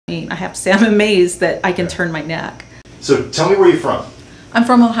I have to say I'm amazed that I can turn my neck. So tell me where you're from. I'm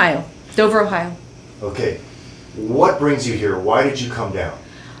from Ohio, Dover, Ohio. Okay. What brings you here? Why did you come down?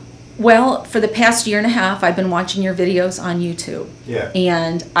 Well, for the past year and a half, I've been watching your videos on YouTube. Yeah.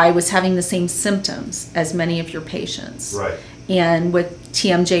 And I was having the same symptoms as many of your patients. Right. And with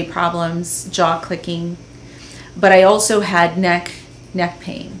TMJ problems, jaw clicking. But I also had neck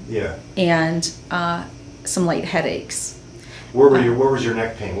pain. Yeah. And some light headaches. Where was your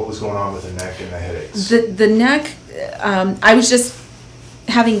neck pain? What was going on with the neck and the headaches? The neck, I was just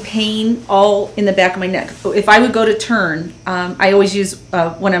having pain all in the back of my neck. If I would go to turn, I always use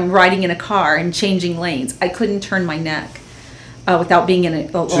when I'm riding in a car and changing lanes, I couldn't turn my neck without being in a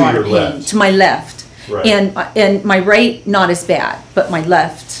lot of pain. Left. To my left. Right. And my right, not as bad, but my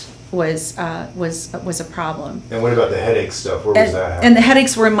left was a problem. And what about the headache stuff? Where was that happening? And the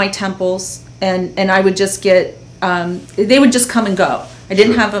headaches were in my temples, and I would just get, they would just come and go. I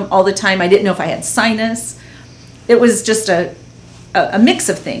didn't have them all the time. I didn't know if I had sinus. It was just a mix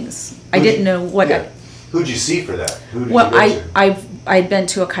of things. I didn't know what. Yeah. Who'd you see for that? Who did well, you go to? I'd been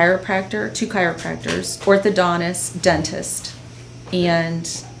to a chiropractor, 2 chiropractors, orthodontist, dentist,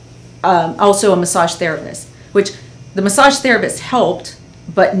 and also a massage therapist. Which the massage therapist helped,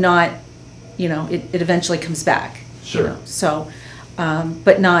 but not, it eventually comes back. Sure. So,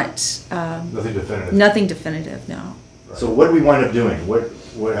 but not. Nothing definitive. Nothing definitive. No. So what do we wind up doing?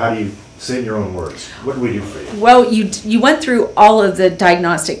 How do you say in your own words? What do we do for you? Well, you went through all of the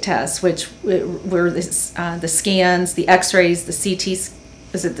diagnostic tests, which were the scans, the X-rays, the CT.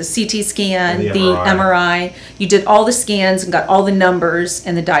 Was it the CT scan, and the MRI? You did all the scans and got all the numbers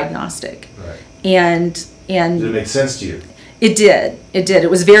and the diagnostic. Right. And did it make sense to you? It did. It did.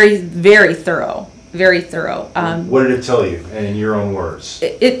 It was very, very thorough. Very thorough. What did it tell you, in your own words?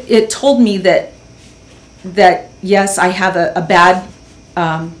 It told me that yes, I have a bad.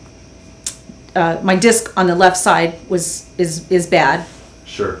 My disc on the left side is bad.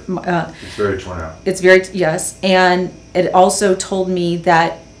 Sure. It's very torn out. It's very, yes, and it also told me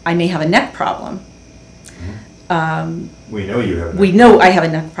that I may have a neck problem. We know you have a neck We know I have a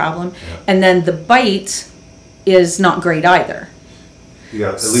neck problem. Yeah. And then the bite is not great either. You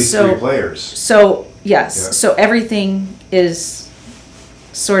got at least 3 players. So, yes, Yeah. so everything is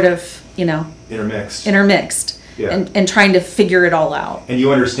sort of, intermixed. Yeah. And trying to figure it all out. And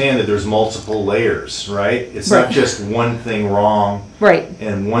you understand that there's multiple layers, right? It's Right. not just one thing wrong Right.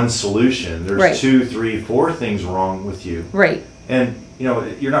 and one solution. There's Right. 2, 3, 4 things wrong with you. Right. And,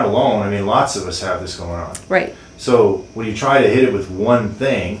 you're not alone. I mean, lots of us have this going on. Right. So when you try to hit it with one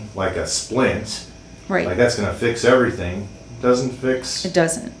thing, like a splint, Right. like that's going to fix everything, it doesn't fix, It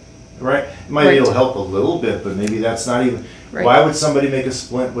doesn't. right? It might be Right. able to help a little bit, but maybe that's not even, Right. why would somebody make a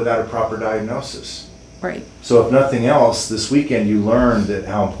splint without a proper diagnosis? Right. So if nothing else, this weekend you learned that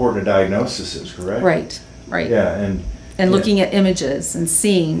how important a diagnosis is, correct? Right. Right. Yeah, And looking at images and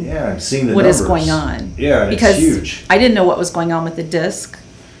seeing and seeing the what numbers. is going on. Yeah, and because it's huge. I didn't know what was going on with the disc.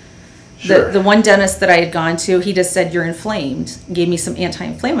 Sure. The one dentist that I had gone to, he just said you're inflamed, gave me some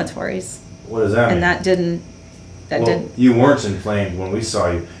anti-inflammatories, What does that mean? and that didn't. You weren't inflamed when we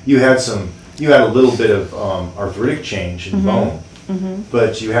saw you. You had a little bit of arthritic change in bone,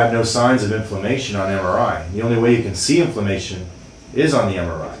 but you had no signs of inflammation on MRI. The only way you can see inflammation is on the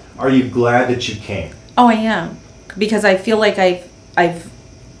MRI. Are you glad that you came? Oh, I am, because I feel like I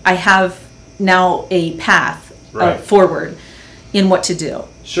have now a path Right. forward in what to do.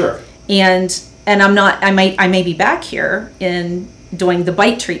 Sure. And I'm not. I may be back here in doing the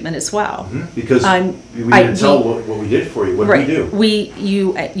bite treatment as well. Because we didn't tell what we did for you. What right. did we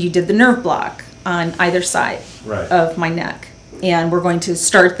do? You did the nerve block on either side Right. of my neck, and we're going to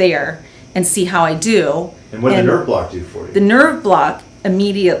start there and see how I do. And what did the nerve block do for you? The nerve block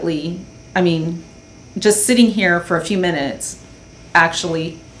immediately, just sitting here for a few minutes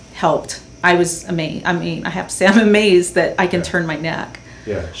actually helped. I was amazed. I have to say I'm amazed that I can turn my neck.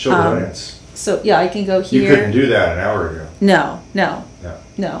 Yeah, show the audience. So yeah, I can go here. You couldn't do that an hour ago. No.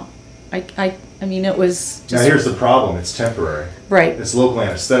 I mean, it was just... Now here's the problem, it's temporary. Right. It's local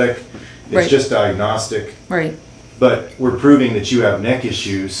anesthetic, it's Right. just diagnostic. Right. But we're proving that you have neck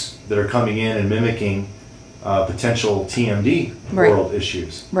issues that are coming in and mimicking potential TMD Right. world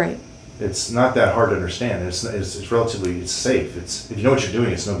issues. Right. It's not that hard to understand. It's relatively safe. If you know what you're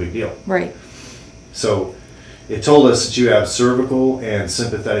doing, it's no big deal. Right. So it told us that you have cervical and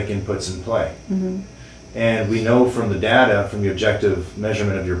sympathetic inputs in play. And we know from the data, from the objective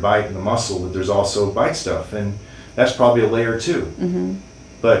measurement of your bite and the muscle, that there's also bite stuff, and that's probably a layer too.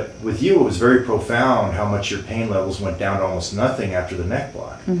 But with you, it was very profound how much your pain levels went down to almost nothing after the neck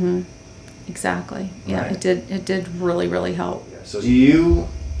block. Exactly. Yeah, Right. it did really, really help. Yeah. So do you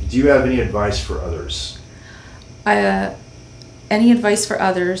Do you have any advice for others? Any advice for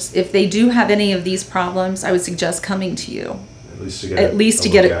others? If they do have any of these problems, I would suggest coming to you. At least to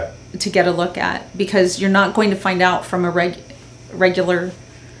get a look at, because you're not going to find out from a regular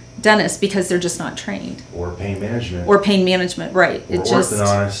dentist, because they're just not trained. Or pain management. Right. Or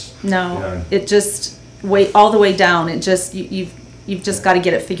orthodontist. No, it just all the way down. It just you've just got to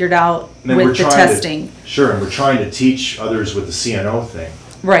get it figured out with the testing. Sure, and we're trying to teach others with the CNO thing.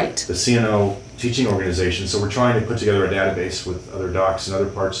 Right. The CNO teaching organization. So we're trying to put together a database with other docs in other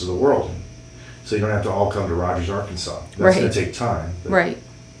parts of the world. So you don't have to all come to Rogers, Arkansas. That's going to take time. Right.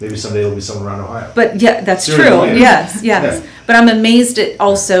 Maybe someday there'll be someone around Ohio. But yeah, that's true. Yes. Yeah. But I'm amazed at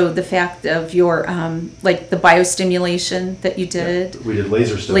also the fact of your like the biostimulation that you did. Yeah. We did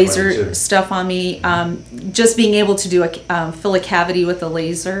laser stuff on me. Just being able to do fill a cavity with a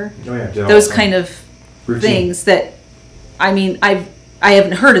laser. Oh yeah. Those kind of things that, I mean, I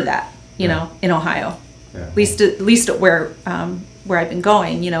haven't heard of that. You know, in Ohio. Yeah. At least at where I've been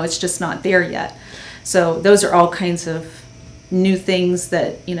going. You know, it's just not there yet. So those are all kinds of new things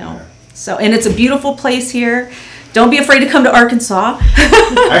that, you know. Yeah. So, and it's a beautiful place here. Don't be afraid to come to Arkansas.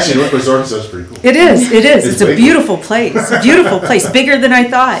 Actually, Northwest Arkansas is pretty cool. It is. It's a beautiful place. A beautiful place. Bigger than I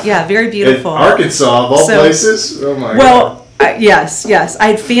thought. Yeah, very beautiful. In Arkansas, of all places? Oh my God. Well, yes. I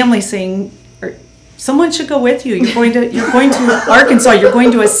had family saying, someone should go with you. You're going to Arkansas. You're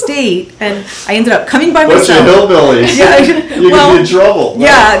going to a state, and I ended up coming by myself. Bunch of hillbillies. Yeah, you could be in trouble.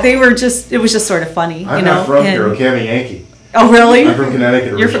 Yeah, they were just. It was just sort of funny. I'm not from here. I'm a Yankee. Oh, really? I'm from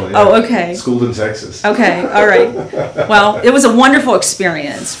Connecticut originally. Oh, okay. Schooled in Texas. Okay, all right. Well, it was a wonderful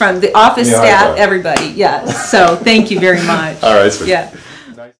experience from the office staff, everybody. Yes. So thank you very much. All right. Yeah.